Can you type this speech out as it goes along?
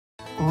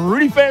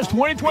Rudy Fest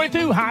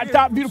 2022, high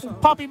top, beautiful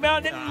Poppy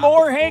Mountain in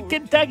Moorhead,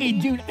 Kentucky,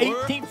 June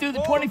 18th through the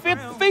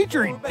 25th,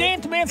 featuring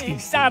Dan Tomansky,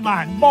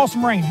 Sideline,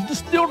 Balsam Range, The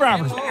Still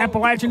Drivers, The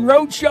Appalachian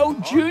Road Show,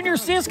 Junior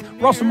Sisk,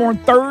 Russell Moore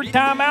Third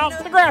Time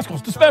Out, The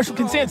Grascals, The Special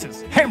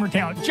Consensus,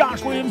 Hammertown,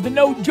 Josh Williams, The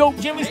No Joke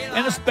Jimmies,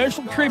 and a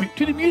special tribute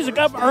to the music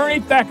of Ernie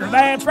Thacker.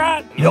 That's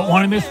right, you don't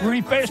want to miss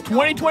Rudy Fest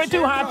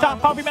 2022, high top,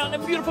 Poppy Mountain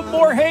in beautiful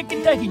Moorhead,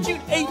 Kentucky, June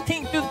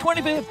 18th through the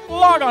 25th.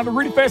 Log on to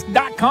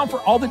rudyfest.com for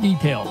all the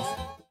details.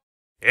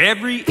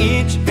 Every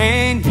inch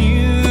and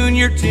hew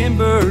your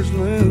timbers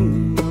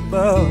loom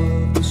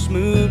above the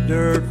smooth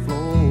dirt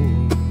floor,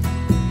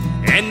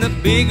 and the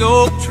big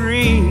oak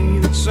tree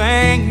that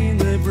sang in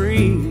the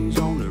breeze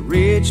on the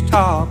ridge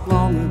top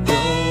long ago.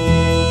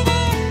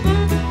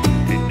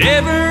 And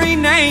every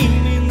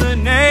name in the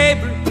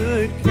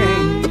neighborhood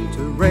came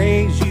to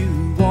raise you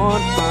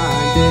one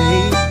fine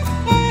day,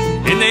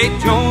 and they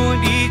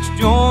joined each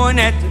joint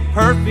at the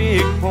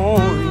perfect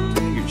point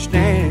till you're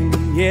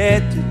standing yet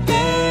today.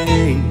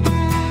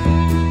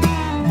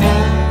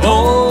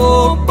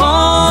 Old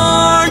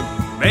barn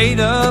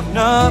made of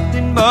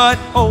nothing but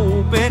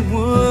open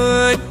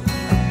wood.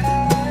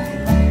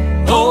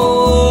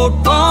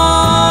 Old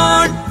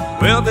barn,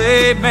 well,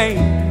 they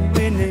made